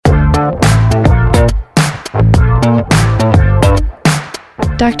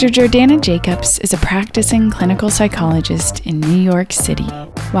Dr. Jordana Jacobs is a practicing clinical psychologist in New York City.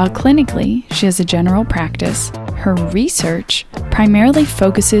 While clinically she has a general practice, her research primarily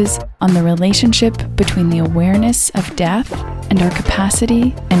focuses on the relationship between the awareness of death and our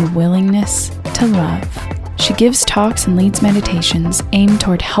capacity and willingness to love. She gives talks and leads meditations aimed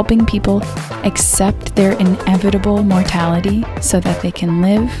toward helping people accept their inevitable mortality so that they can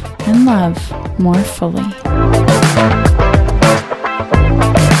live and love more fully.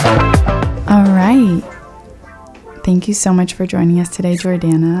 All right. Thank you so much for joining us today,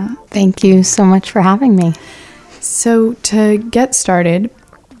 Jordana. Thank you so much for having me. So to get started,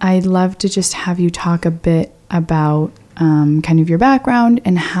 I'd love to just have you talk a bit about kind of your background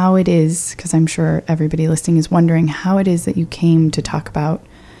and how it is, because I'm sure everybody listening is wondering how it is that you came to talk about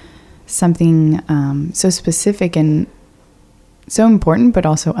something so specific and so important, but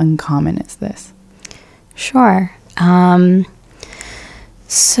also uncommon as this. Sure.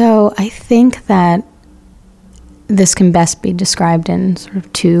 So I think that this can best be described in sort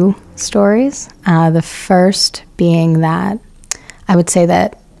of two stories. The first being that I would say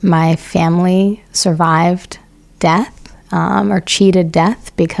that my family survived death or cheated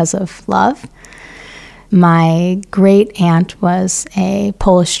death because of love. My great aunt was a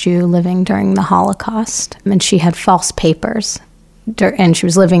Polish Jew living during the Holocaust, and she had false papers, and she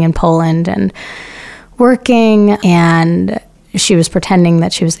was living in Poland and working, and she was pretending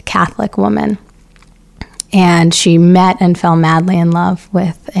that she was a Catholic woman. And she met and fell madly in love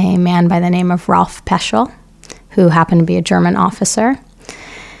with a man by the name of Rolf Peschel, who happened to be a German officer.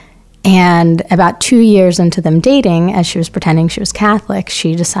 And about 2 years into them dating, as she was pretending she was Catholic,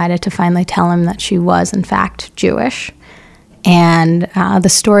 she decided to finally tell him that she was, in fact, Jewish. And the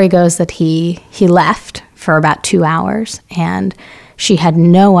story goes that he left for about 2 hours, and she had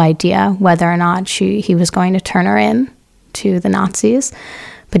no idea whether or not he was going to turn her in to the Nazis.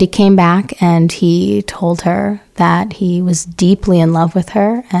 But he came back and he told her that he was deeply in love with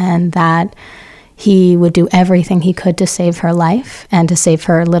her and that he would do everything he could to save her life and to save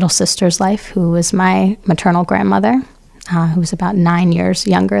her little sister's life, who was my maternal grandmother, who was about 9 years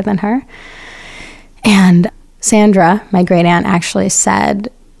younger than her. And Sandra, my great aunt, actually said,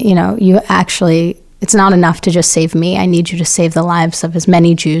 it's not enough to just save me. I need you to save the lives of as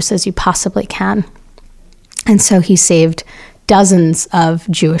many Jews as you possibly can. And so he saved dozens of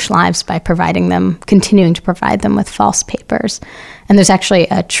Jewish lives by continuing to provide them with false papers. And there's actually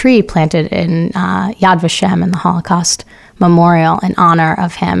a tree planted in Yad Vashem in the Holocaust Memorial in honor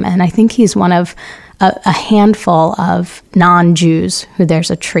of him. And I think he's one of a handful of non-Jews who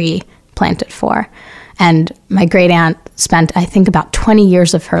there's a tree planted for. And my great aunt spent, I think, about 20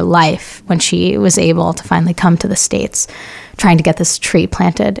 years of her life when she was able to finally come to the States trying to get this tree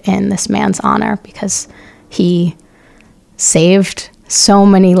planted in this man's honor, because he saved so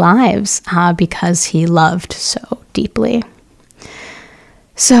many lives because he loved so deeply.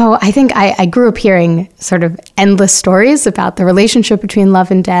 So I think I grew up hearing sort of endless stories about the relationship between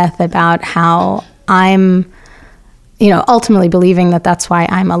love and death, about how I'm, ultimately believing that that's why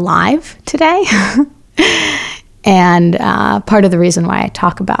I'm alive today. And part of the reason why I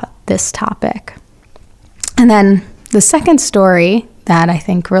talk about this topic. And then the second story that I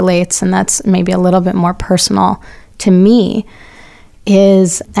think relates, and that's maybe a little bit more personal to me,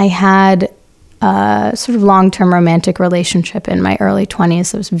 is I had a sort of long-term romantic relationship in my early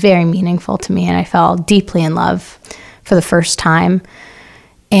 20s that was very meaningful to me, and I fell deeply in love for the first time.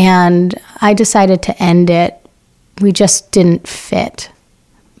 And I decided to end it. We just didn't fit,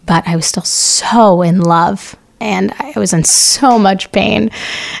 but I was still so in love, and I was in so much pain.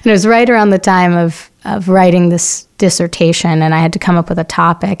 And it was right around the time of writing this dissertation, and I had to come up with a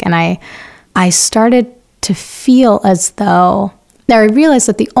topic, and I started to feel as though I realized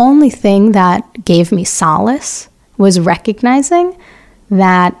that the only thing that gave me solace was recognizing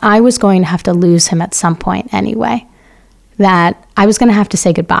that I was going to have to lose him at some point anyway, that I was going to have to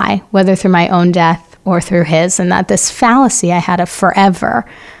say goodbye, whether through my own death or through his, and that this fallacy I had of forever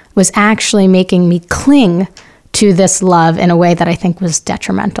was actually making me cling to this love in a way that I think was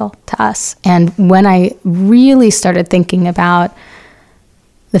detrimental to us. And when I really started thinking about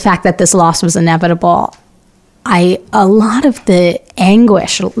the fact that this loss was inevitable, a lot of the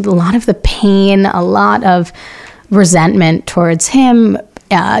anguish, a lot of the pain, a lot of resentment towards him,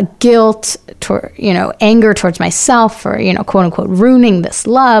 guilt, anger towards myself for, quote unquote, ruining this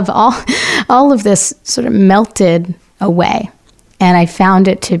love, all of this sort of melted away. And I found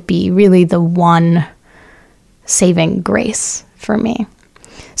it to be really the one saving grace for me.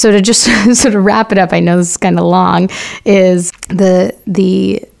 So to just sort of wrap it up, I know this is kind of long, is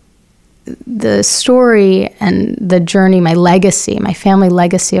the the story and the journey, my legacy, my family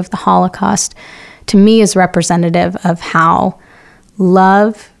legacy of the Holocaust, to me is representative of how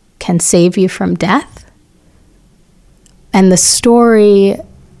love can save you from death. And the story,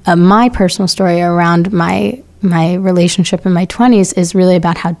 my personal story around my relationship in my 20s is really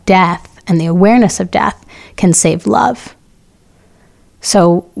about how death and the awareness of death can save love.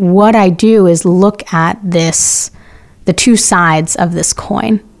 So what I do is look at the two sides of this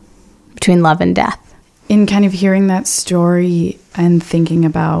coin between love and death. In kind of hearing that story and thinking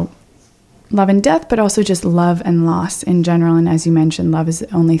about love and death, but also just love and loss in general. And as you mentioned, love is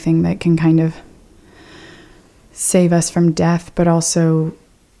the only thing that can kind of save us from death, but also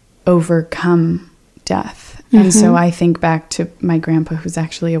overcome death. Mm-hmm. And so I think back to my grandpa, who's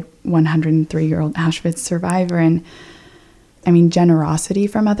actually a 103-year-old Auschwitz survivor. And I mean, generosity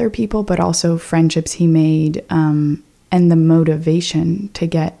from other people, but also friendships he made, and the motivation to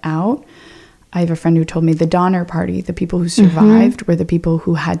get out. I have a friend who told me the Donner Party, the people who survived were the people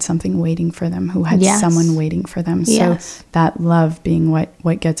who had something waiting for them, who had someone waiting for them. Yes. So that love being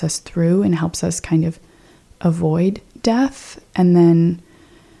what gets us through and helps us kind of avoid death. And then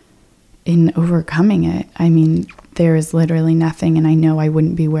in overcoming it, I mean, there is literally nothing. And I know I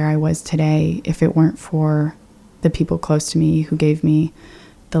wouldn't be where I was today if it weren't for the people close to me who gave me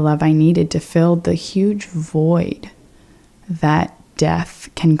the love I needed to fill the huge void that death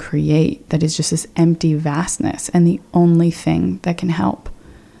can create, that is just this empty vastness, and the only thing that can help.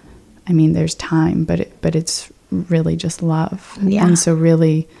 I mean, there's time, but it's really just love. Yeah. And so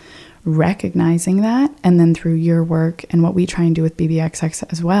really recognizing that, and then through your work and what we try and do with BBXX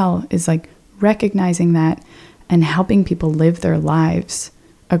as well, is like recognizing that and helping people live their lives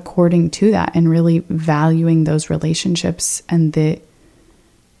according to that, and really valuing those relationships and the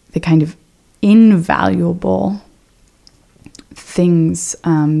kind of invaluable things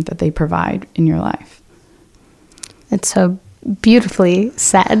that they provide in your life. It's so beautifully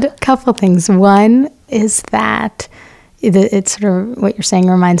said. A couple things. One is that it's sort of what you're saying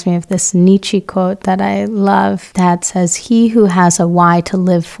reminds me of this Nietzsche quote that I love that says, "He who has a why to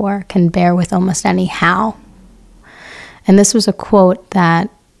live for can bear with almost any how." And this was a quote that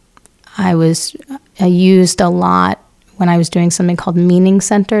I used a lot when I was doing something called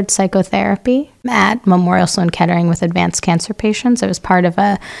meaning-centered psychotherapy at Memorial Sloan Kettering with advanced cancer patients. It was part of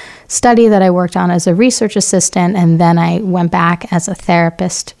a study that I worked on as a research assistant, and then I went back as a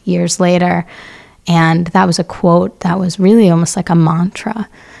therapist years later. And that was a quote that was really almost like a mantra.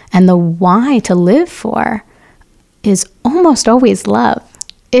 And the why to live for is almost always love.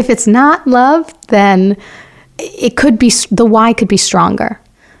 If it's not love, then it could be, the why could be stronger,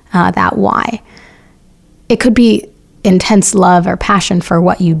 that why. It could be intense love or passion for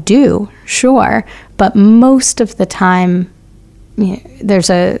what you do, sure, but most of the time,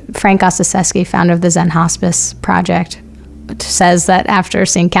 there's a Frank Ossieseski, founder of the Zen Hospice Project, says that after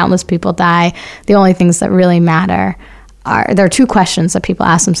seeing countless people die, the only things that really matter there are two questions that people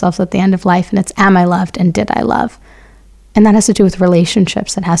ask themselves at the end of life, and it's, am I loved and did I love? And that has to do with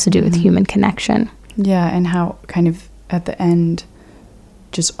relationships. It has to do with human connection. Yeah, and how kind of at the end,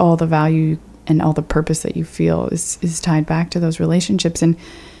 just all the value and all the purpose that you feel is tied back to those relationships. And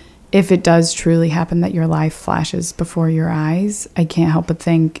if it does truly happen that your life flashes before your eyes, I can't help but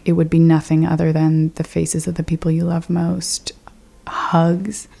think it would be nothing other than the faces of the people you love most,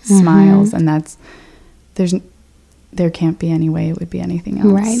 hugs, smiles, and there can't be any way it would be anything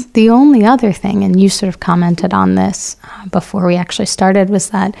else. Right. The only other thing, and you sort of commented on this before we actually started, was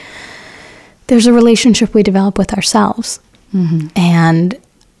that there's a relationship we develop with ourselves. Mm-hmm. And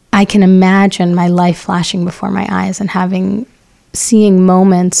I can imagine my life flashing before my eyes and seeing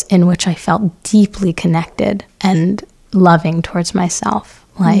moments in which I felt deeply connected and loving towards myself.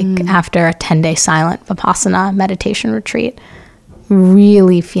 Like after a 10-day silent Vipassana meditation retreat,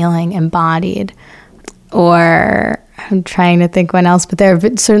 really feeling embodied. Or I'm trying to think when else, but there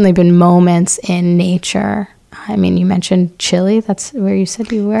have certainly been moments in nature. I mean, you mentioned Chile. That's where you said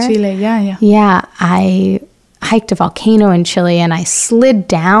you were? Chile, yeah. Yeah, I hiked a volcano in Chile, and I slid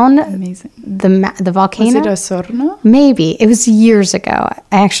down the volcano. Was it Osorno? Maybe. It was years ago.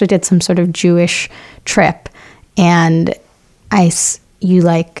 I actually did some sort of Jewish trip, and you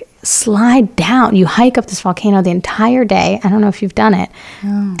slide down. You hike up this volcano the entire day. I don't know if you've done it.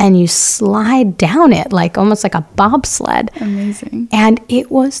 Oh. And you slide down it almost like a bobsled. Amazing. And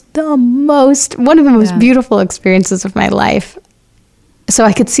it was one of the most beautiful experiences of my life. So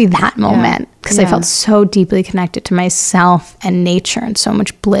I could see that moment because I felt so deeply connected to myself and nature and so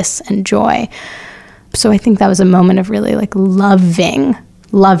much bliss and joy. So I think that was a moment of really loving.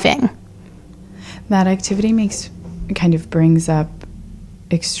 That activity brings up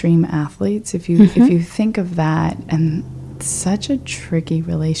extreme athletes, if you think of that, and such a tricky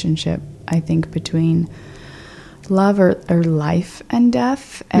relationship, I think, between love or life and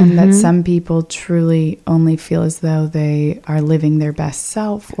death, and that some people truly only feel as though they are living their best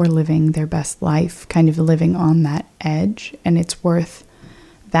self or living their best life, kind of living on that edge, and it's worth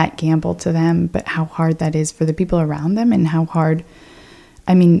that gamble to them, but how hard that is for the people around them, and how hard,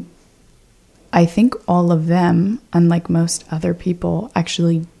 I mean, I think all of them, unlike most other people,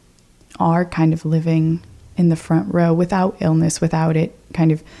 actually are kind of living in the front row without illness, without it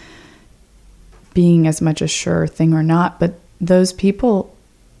kind of being as much a sure thing or not. But those people,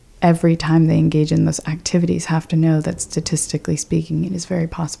 every time they engage in those activities, have to know that statistically speaking, it is very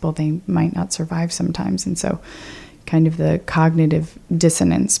possible they might not survive sometimes. And so kind of the cognitive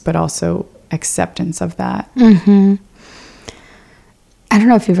dissonance, but also acceptance of that. I don't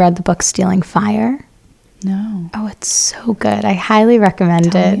know if you've read the book Stealing Fire. No. Oh, it's so good. I highly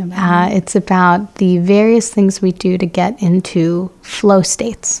recommend it. It's about the various things we do to get into flow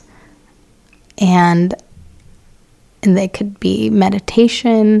states. And they could be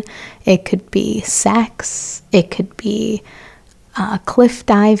meditation, it could be sex, it could be cliff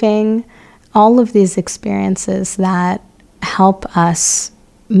diving, all of these experiences that help us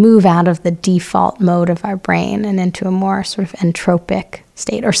move out of the default mode of our brain and into a more sort of entropic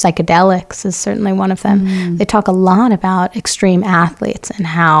state, or psychedelics is certainly one of them. They talk a lot about extreme athletes and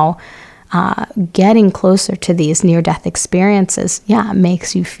how getting closer to these near-death experiences,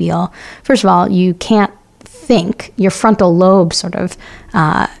 makes you feel, first of all, you can't think. Your frontal lobe sort of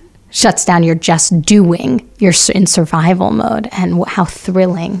shuts down. You're just doing. You're in survival mode, and how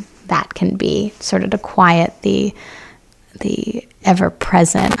thrilling that can be, sort of to quiet the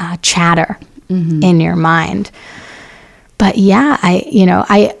ever-present chatter in your mind. But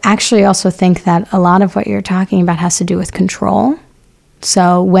I actually also think that a lot of what you're talking about has to do with control.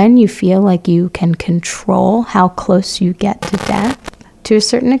 So when you feel like you can control how close you get to death to a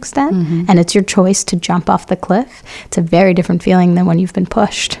certain extent, and it's your choice to jump off the cliff, it's a very different feeling than when you've been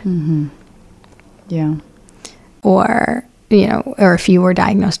pushed. Yeah. Or if you were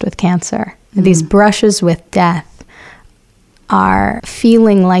diagnosed with cancer. These brushes with death are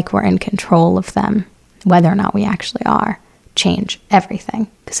feeling like we're in control of them, whether or not we actually are, change everything,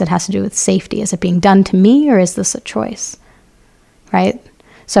 because it has to do with safety. Is it being done to me, or is this a choice? Right?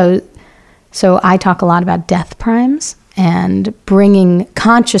 So I talk a lot about death primes and bringing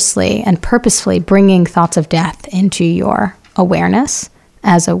consciously and purposefully bringing thoughts of death into your awareness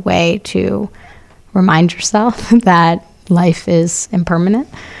as a way to remind yourself that life is impermanent.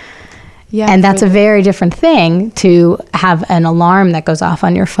 Yeah, and that's a very different thing to have an alarm that goes off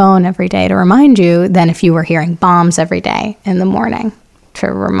on your phone every day to remind you than if you were hearing bombs every day in the morning to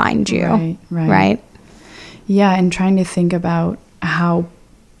remind you. Right? Yeah, and trying to think about how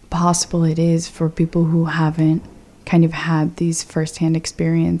possible it is for people who haven't kind of had these firsthand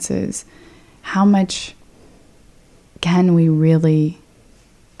experiences. How much can we really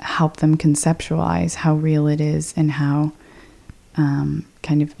help them conceptualize how real it is and how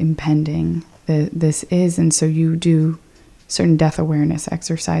kind of impending this is? And so you do certain death awareness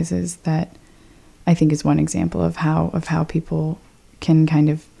exercises that I think is one example of how people can kind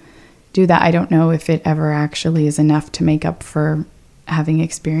of do that. I don't know if it ever actually is enough to make up for having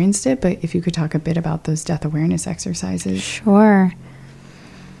experienced it, but if you could talk a bit about those death awareness exercises. Sure.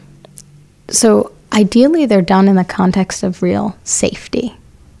 So ideally they're done in the context of real safety.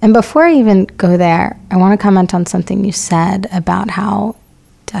 And before I even go there, I want to comment on something you said about how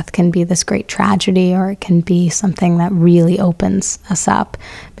death can be this great tragedy, or it can be something that really opens us up.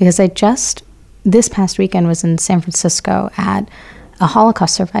 Because this past weekend was in San Francisco at a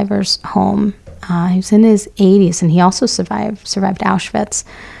Holocaust survivor's home. He was in his 80s, and he also survived Auschwitz.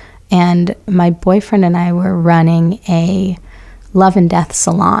 And my boyfriend and I were running a love and death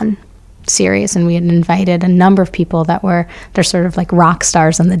salon series, and we had invited a number of people they're sort of like rock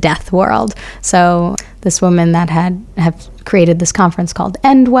stars in the death world. So this woman that have created this conference called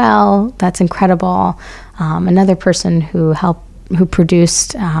End Well, that's incredible. Another person who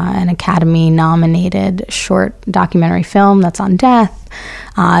produced an Academy-nominated short documentary film that's on death,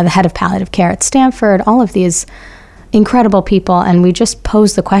 the head of palliative care at Stanford, all of these incredible people. And we just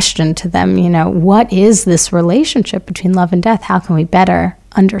posed the question to them, what is this relationship between love and death? How can we better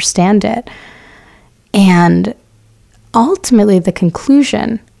understand it? And ultimately the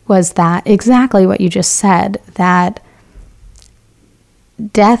conclusion was that exactly what you just said, that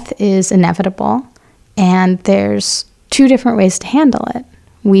death is inevitable, and there's two different ways to handle it.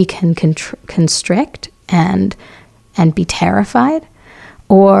 We can constrict and be terrified,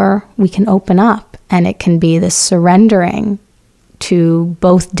 or we can open up, and it can be this surrendering to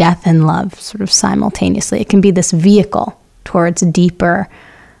both death and love sort of simultaneously. It can be this vehicle towards deeper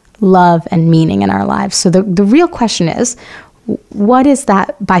love and meaning in our lives. So the real question is, what is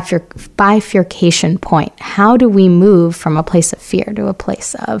that bifurcation point? How do we move from a place of fear to a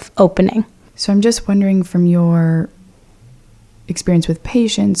place of opening? So I'm just wondering, from your experience with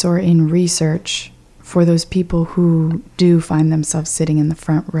patients or in research, for those people who do find themselves sitting in the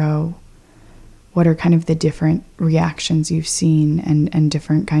front row, what are kind of the different reactions you've seen and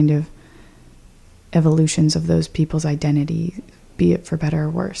different kind of evolutions of those people's identity, be it for better or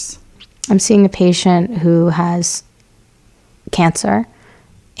worse? I'm seeing a patient who has cancer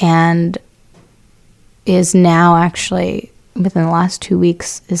and is now actually, within the last 2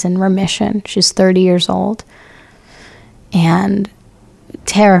 weeks, is in remission. She's 30 years old and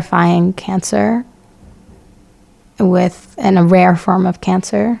terrifying cancer and a rare form of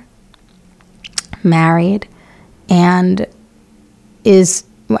cancer, married, and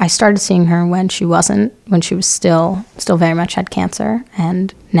I started seeing her when she was still very much had cancer,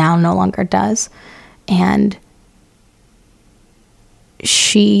 and now no longer does. And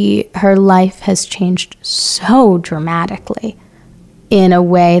her life has changed so dramatically in a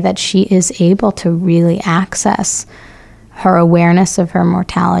way that she is able to really access her awareness of her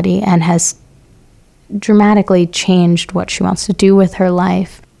mortality and has dramatically changed what she wants to do with her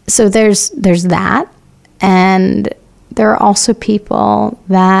life. So there's that. And there are also people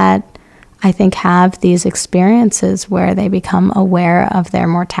that I think have these experiences where they become aware of their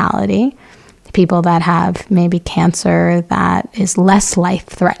mortality. People that have maybe cancer that is less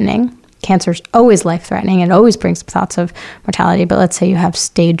life-threatening. Cancer is always life-threatening. It always brings up thoughts of mortality. But let's say you have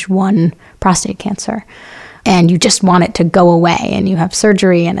stage 1 prostate cancer and you just want it to go away and you have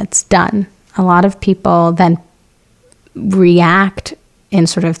surgery and it's done. A lot of people then react in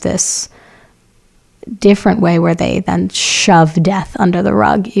sort of this different way where they then shove death under the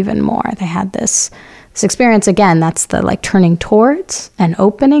rug even more. They had this experience, again, that's the like turning towards and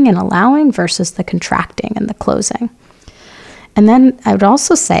opening and allowing versus the contracting and the closing. And then I would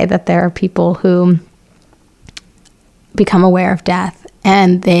also say that there are people who become aware of death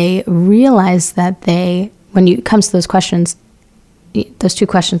and they realize that when it comes to those questions, those 2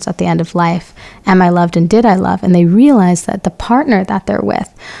 questions at the end of life, am I loved and did I love? And they realize that the partner that they're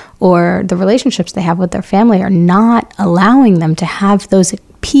with or the relationships they have with their family are not allowing them to have those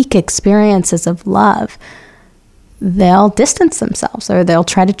peak experiences of love. They'll distance themselves or they'll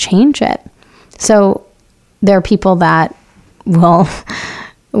try to change it. So there are people that will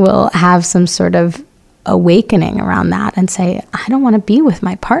have some sort of awakening around that and say, I don't want to be with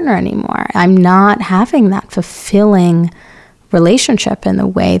my partner anymore. I'm not having that fulfilling relationship in the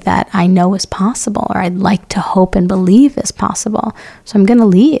way that I know is possible or I'd like to hope and believe is possible. So I'm going to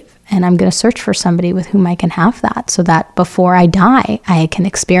leave and I'm going to search for somebody with whom I can have that so that before I die, I can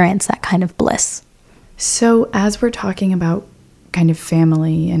experience that kind of bliss. So as we're talking about kind of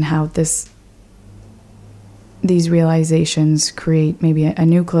family and how these realizations create maybe a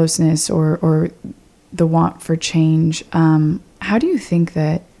new closeness or the want for change, how do you think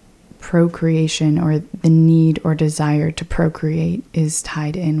that procreation or the need or desire to procreate is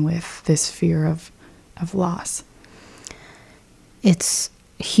tied in with this fear of loss? It's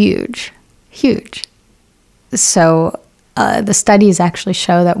huge. So the studies actually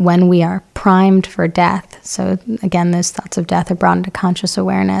show that when we are primed for death, so again, those thoughts of death are brought into conscious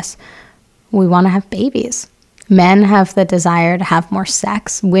awareness, we want to have babies. Men have the desire to have more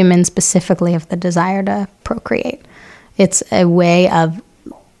sex. Women specifically have the desire to procreate. It's a way of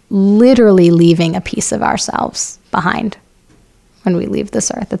literally leaving a piece of ourselves behind when we leave this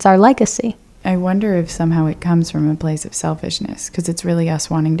earth. It's our legacy. I wonder if somehow it comes from a place of selfishness, because it's really us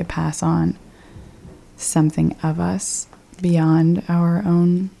wanting to pass on something of us beyond our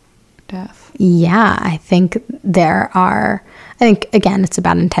own death. Yeah, I think again, it's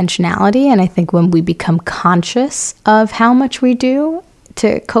about intentionality. And I think when we become conscious of how much we do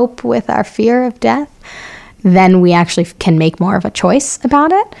to cope with our fear of death, then we actually can make more of a choice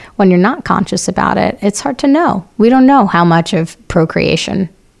about it. When you're not conscious about it, it's hard to know. We don't know how much of procreation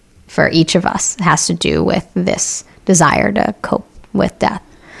for each of us has to do with this desire to cope with death.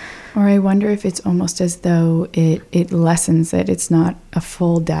 Or I wonder if it's almost as though it lessens it. It's not a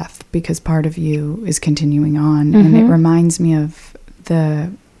full death because part of you is continuing on. Mm-hmm. And it reminds me of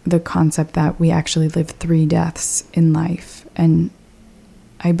the concept that we actually live 3 deaths in life. And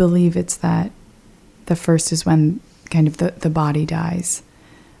I believe it's that the first is when kind of the body dies.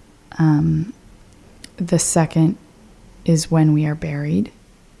 The second is when we are buried.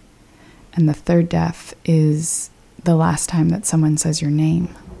 And the third death is the last time that someone says your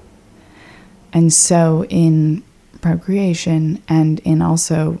name. And so in procreation and in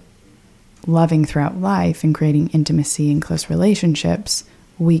also loving throughout life and creating intimacy and close relationships,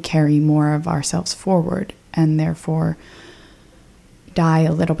 we carry more of ourselves forward and therefore die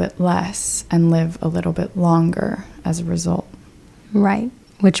a little bit less and live a little bit longer as a result. Right.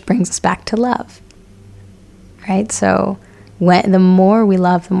 Which brings us back to love. Right? So the more we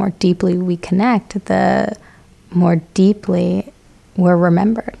love, the more deeply we connect, the more deeply we're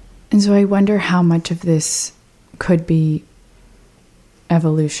remembered. And so I wonder how much of this could be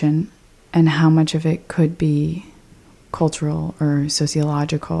evolution and how much of it could be cultural or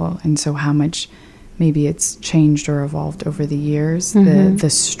sociological, and so how much maybe it's changed or evolved over the years, the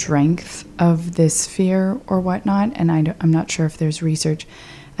strength of this fear or whatnot. And I'm not sure if there's research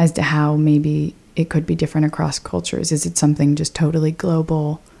as to how maybe it could be different across cultures. Is it something just totally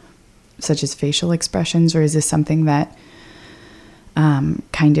global, such as facial expressions, or is this something that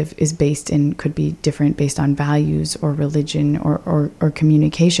kind of is could be different based on values or religion or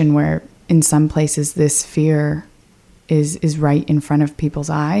communication, where in some places this fear is right in front of people's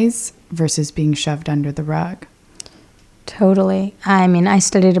eyes versus being shoved under the rug? Totally. I mean, I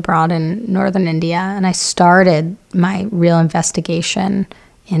studied abroad in northern India, and I started my real investigation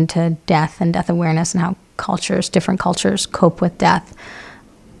into death and death awareness and how different cultures cope with death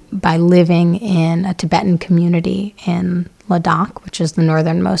by living in a Tibetan community in Ladakh, which is the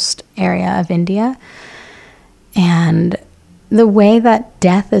northernmost area of India. And the way that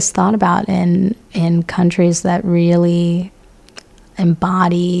death is thought about in countries that really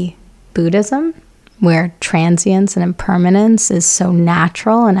embody Buddhism, where transience and impermanence is so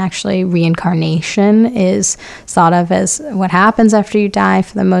natural, and actually reincarnation is thought of as what happens after you die.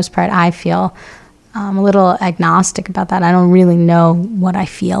 For the most part, I feel a little agnostic about that. I don't really know what I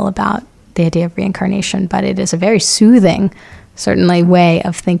feel about the idea of reincarnation, but it is a very soothing, certainly, way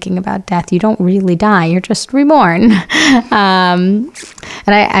of thinking about death. You don't really die, you're just reborn. And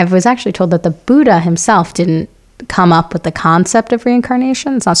I was actually told that the Buddha himself didn't come up with the concept of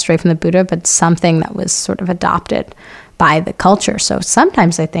reincarnation. It's not straight from the Buddha, but something that was sort of adopted by the culture. So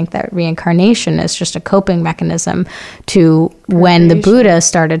sometimes I think that reincarnation is just a coping mechanism to when the Buddha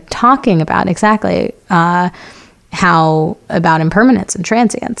started talking about how about impermanence and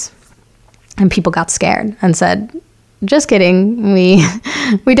transience. And people got scared and said, just kidding, we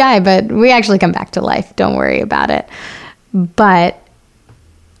die, but we actually come back to life. Don't worry about it. But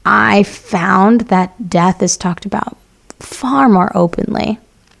I found that death is talked about far more openly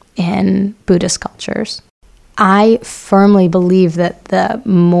in Buddhist cultures. I firmly believe that the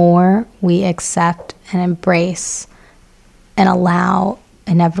more we accept and embrace and allow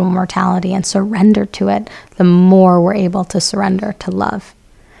inevitable mortality and surrender to it, the more we're able to surrender to love.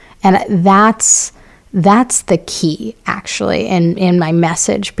 And that's the key, actually, in my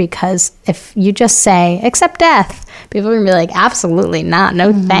message, because if you just say, accept death, people are going to be like, absolutely not,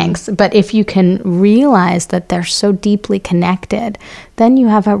 no thanks. But if you can realize that they're so deeply connected, then you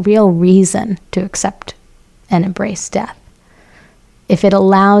have a real reason to accept and embrace death. If it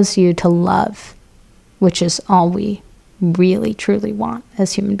allows you to love, which is all we really, truly want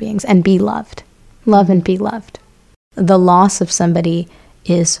as human beings, and be loved. Love and be loved. The loss of somebody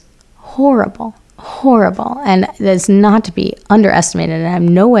is horrible. And it's not to be underestimated. And I'm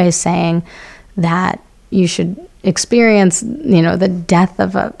no way saying that you should experience, the death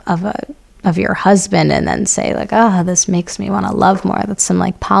of your husband and then say like, oh, this makes me want to love more. That's some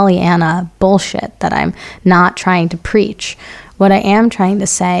like Pollyanna bullshit that I'm not trying to preach. What I am trying to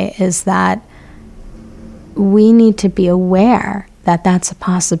say is that we need to be aware that that's a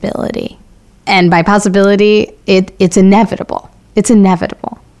possibility. And by possibility, it's inevitable. It's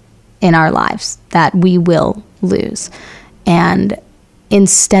inevitable in our lives that we will lose. And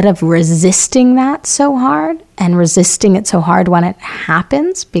instead of resisting that so hard and resisting it so hard when it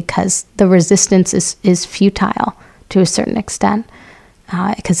happens, because the resistance is futile to a certain extent,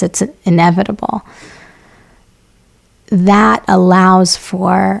 because it's inevitable, that allows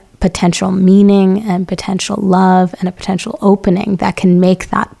for potential meaning and potential love and a potential opening that can make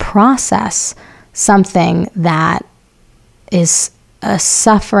that process something that is a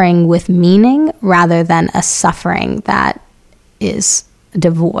suffering with meaning rather than a suffering that is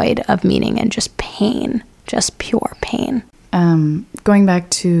devoid of meaning and just pain, just pure pain. Going back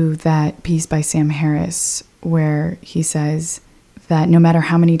to that piece by Sam Harris, where he says that no matter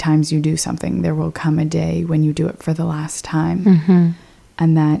how many times you do something, there will come a day when you do it for the last time. Mm-hmm.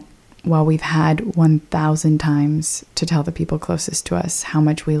 And that while we've had 1,000 times to tell the people closest to us how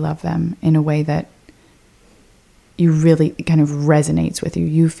much we love them in a way that you really kind of resonates with you.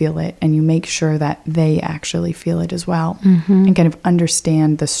 You feel it, and you make sure that they actually feel it as well, and kind of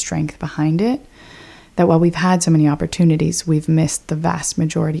understand the strength behind it. that while we've had so many opportunities, we've missed the vast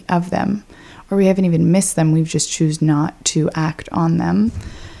majority of them. Or we haven't even missed them, we've just choose not to act on them.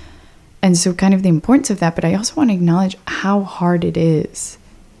 And so kind of the importance of that, but I also want to acknowledge how hard it is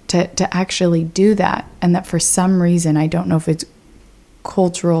to actually do that. And that for some reason, I don't know if it's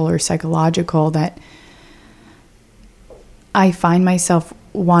cultural or psychological, that I find myself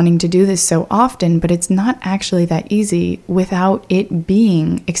wanting to do this so often, but it's not actually that easy without it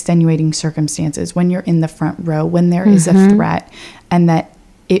being extenuating circumstances when you're in the front row, when there is a threat, and that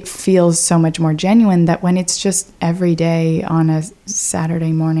it feels so much more genuine that when it's just every day on a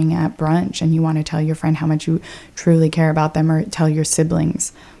Saturday morning at brunch and you want to tell your friend how much you truly care about them, or tell your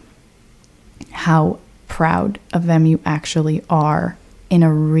siblings how proud of them you actually are in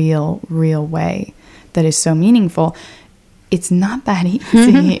a real way that is so meaningful. It's not that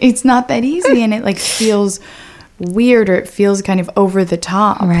easy. It's not that easy. And it like feels weird, or it feels kind of over the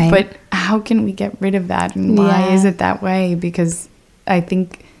top. Right. But how can we get rid of that? And why is it that way? Because I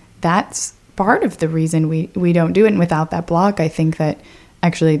think that's part of the reason we don't do it. And without that block, I think that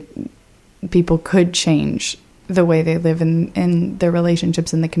actually people could change the way they live in their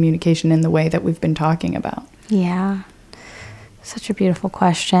relationships and the communication in the way that we've been talking about. Yeah. Such a beautiful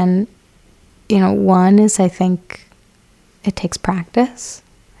question. One is, I think, it takes practice.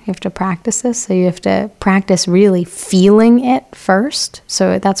 You have to practice this. So you have to practice really feeling it first.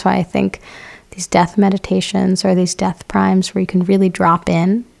 So that's why I think these death meditations or these death primes where you can really drop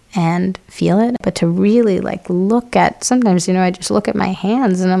in and feel it, but to really like look at, sometimes, I just look at my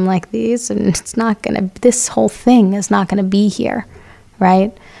hands and I'm like, this whole thing is not going to be here.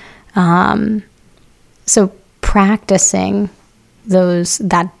 Right. So practicing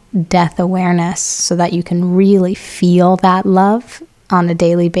that death awareness so that you can really feel that love on a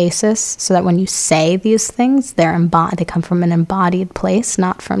daily basis, so that when you say these things, they come from an embodied place,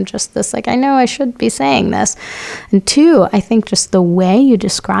 not from just this, like, I know I should be saying this. And two, I think just the way you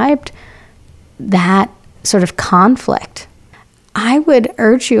described that sort of conflict, I would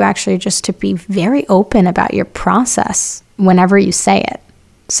urge you actually just to be very open about your process whenever you say it.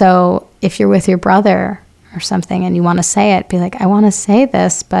 So if you're with your brother or something and you want to say it, be like, I want to say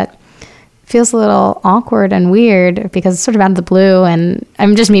this, but feels a little awkward and weird because it's sort of out of the blue and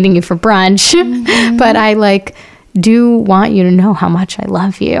I'm just meeting you for brunch, but I do want you to know how much I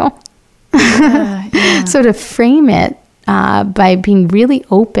love you. Yeah. So to frame it by being really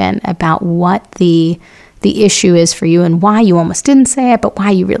open about what the issue is for you and why you almost didn't say it, but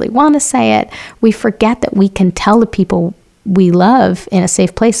why you really want to say it. We forget that we can tell the people we love in a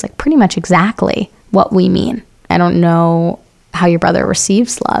safe place, like pretty much exactly what we mean. I don't know how your brother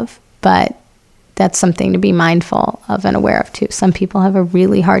receives love, but that's something to be mindful of and aware of too. Some people have a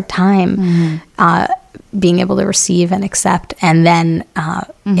really hard time being able to receive and accept and then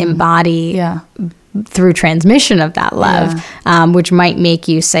embody through transmission of that love, which might make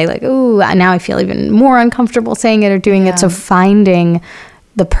you say like, ooh, now I feel even more uncomfortable saying it or doing it. So finding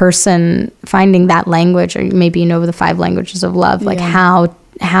the person, finding that language, or maybe the 5 languages of love, like how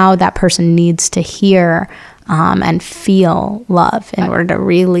that person needs to hear and feel love in order to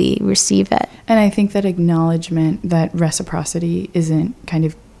really receive it. And I think that acknowledgement that reciprocity isn't kind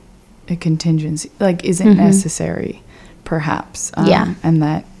of a contingency, like isn't necessary, perhaps. And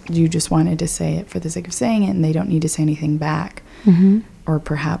that you just wanted to say it for the sake of saying it and they don't need to say anything back. Or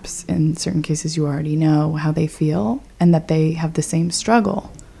perhaps in certain cases you already know how they feel and that they have the same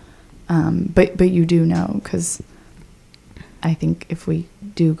struggle. But you do know, because I think if we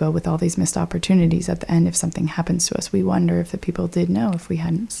do go with all these missed opportunities at the end, if something happens to us, we wonder if the people did know if we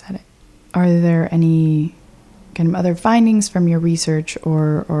hadn't said it. Are there any kind of other findings from your research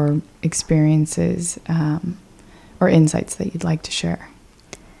or experiences or insights that you'd like to share?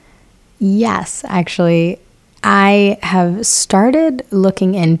 Yes, actually, I have started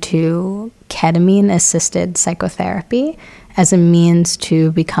looking into ketamine-assisted psychotherapy as a means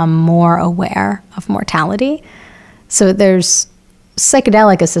to become more aware of mortality. So there's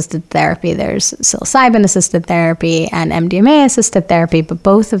psychedelic-assisted therapy, there's psilocybin-assisted therapy, and MDMA-assisted therapy, but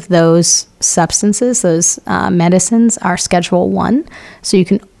both of those substances, those medicines, are Schedule 1. So you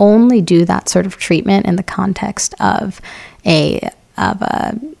can only do that sort of treatment in the context of a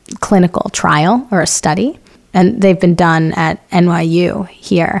clinical trial or a study. And they've been done at NYU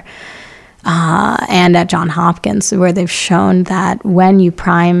here and at Johns Hopkins, where they've shown that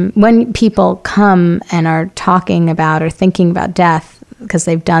when people come and are talking about or thinking about death, because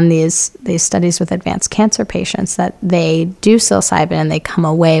they've done these studies with advanced cancer patients, that they do psilocybin and they come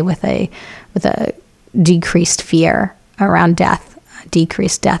away with a decreased fear around death,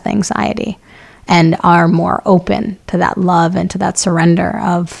 decreased death anxiety. and are more open to that love and to that surrender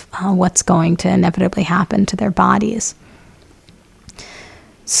of what's going to inevitably happen to their bodies.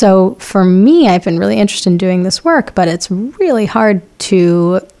 So for me, I've been really interested in doing this work, but it's really hard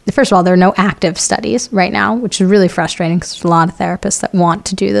to, first of all, there are no active studies right now, which is really frustrating because there's a lot of therapists that want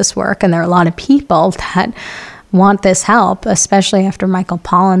to do this work, and there are a lot of people that want this help, especially after Michael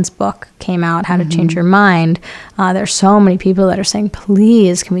Pollan's book came out, How to Change Your Mind. There's so many people that are saying,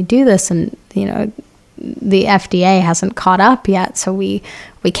 please, can we do this? And, the FDA hasn't caught up yet, so we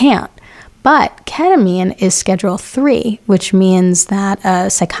can't. But ketamine is Schedule 3, which means that a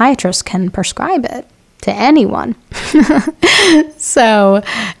psychiatrist can prescribe it to anyone. So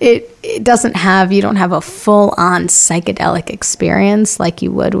it doesn't have, you don't have a full-on psychedelic experience like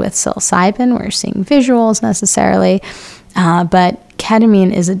you would with psilocybin, where you're seeing visuals necessarily. But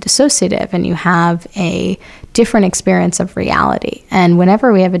ketamine is a dissociative, and you have a different experience of reality. And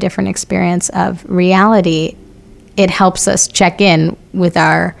whenever we have a different experience of reality, it helps us check in with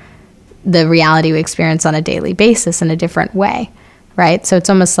the reality we experience on a daily basis in a different way, right? So it's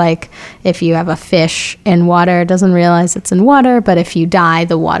almost like if you have a fish in water, it doesn't realize it's in water, but if you dye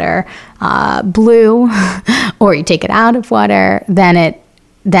the water blue or you take it out of water, then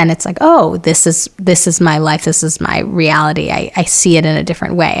it's like, oh, this is my life, this is my reality. I see it in a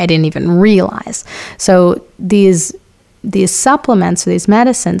different way. I didn't even realize. So these supplements or these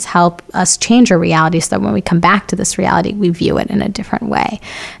medicines help us change our reality so that when we come back to this reality, we view it in a different way.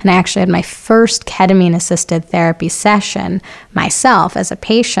 And I actually had my first ketamine-assisted therapy session myself as a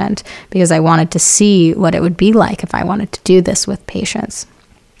patient because I wanted to see what it would be like if I wanted to do this with patients.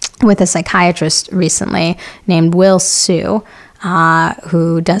 With a psychiatrist recently named Will Su,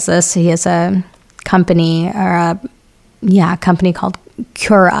 who does this. He has a company company called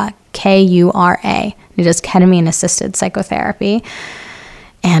Kura, Kura. He does ketamine-assisted psychotherapy.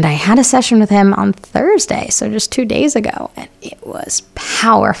 And I had a session with him on Thursday, so just 2 days ago, and it was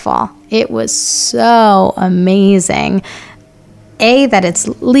powerful. It was so amazing. A, that it's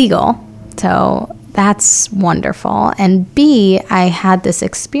legal, so that's wonderful. And B, I had this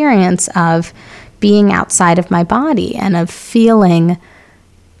experience of being outside of my body and of feeling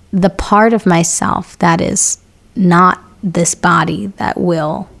the part of myself that is not this body that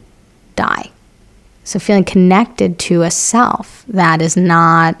will die. So feeling connected to a self that is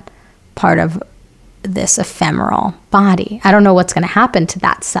not part of this ephemeral body. I don't know what's going to happen to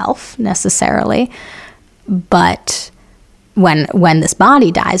that self necessarily, but when this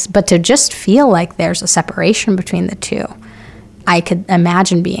body dies, but to just feel like there's a separation between the two, I could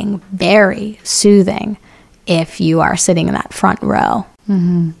imagine being very soothing if you are sitting in that front row.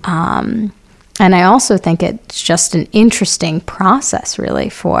 And I also think it's just an interesting process, really,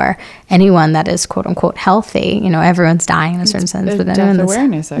 for anyone that is "quote unquote" healthy. Everyone's dying in a certain sense, but death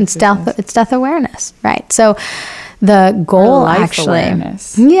awareness. It's death awareness, right? So the goal, actually,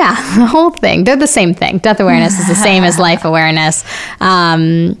 awareness. Yeah, the whole thing. They're the same thing. Death awareness is the same as life awareness,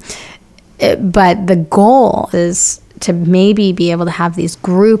 but the goal is to maybe be able to have these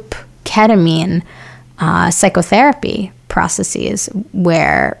group ketamine psychotherapy processes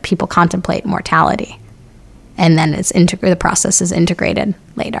where people contemplate mortality, and then the process is integrated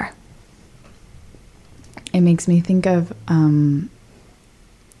later. It makes me think of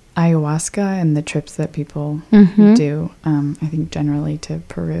ayahuasca and the trips that people do. I think generally to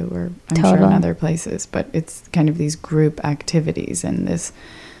Peru or I'm sure in other places, but it's kind of these group activities and this,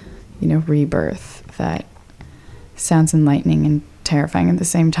 rebirth that sounds enlightening and terrifying at the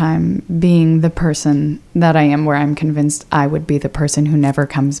same time, being the person that I am, where I'm convinced I would be the person who never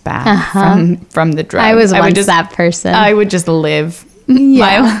comes back from the drug. I was once that person. I would just live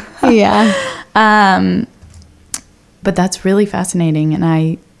my life. Yeah. But that's really fascinating, and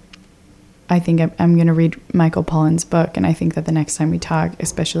I think I'm going to read Michael Pollan's book, and I think that the next time we talk,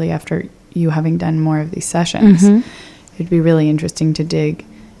 especially after you having done more of these sessions, it'd be really interesting to dig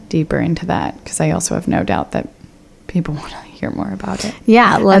deeper into that, because I also have no doubt that people want to hear more about it.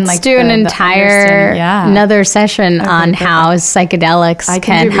 Yeah, let's do an entire another session on how psychedelics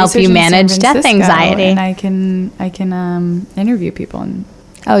can help you manage death anxiety. And I can interview people. And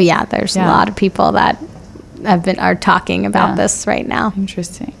there's a lot of people that are talking about this right now.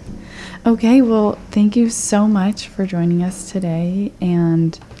 Interesting. Okay, well, thank you so much for joining us today,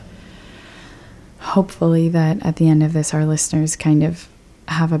 and hopefully that at the end of this, our listeners kind of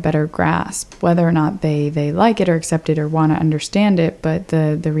have a better grasp, whether or not they like it or accept it or want to understand it, but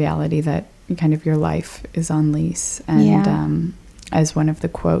the reality that kind of your life is on lease. And as one of the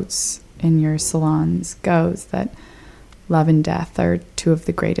quotes in your salons goes, that love and death are two of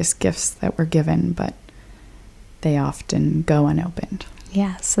the greatest gifts that we're given, but they often go unopened.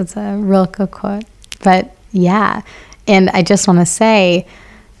 Yes, it's a Rilke quote. But yeah, and I just want to say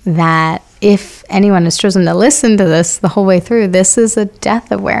that if anyone has chosen to listen to this the whole way through, this is a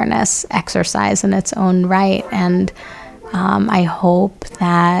death awareness exercise in its own right. And I hope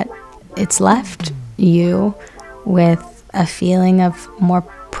that it's left you with a feeling of more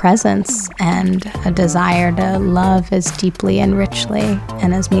presence and a desire to love as deeply and richly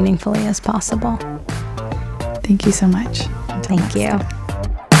and as meaningfully as possible. Thank you so much. Thank you.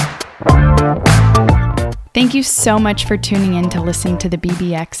 Thank you so much for tuning in to listen to the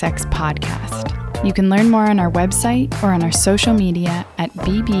BBXX podcast. You can learn more on our website or on our social media at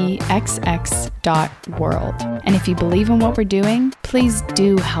bbxx.world. And if you believe in what we're doing, please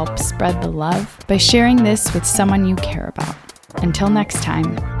do help spread the love by sharing this with someone you care about. Until next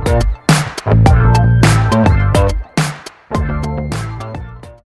time.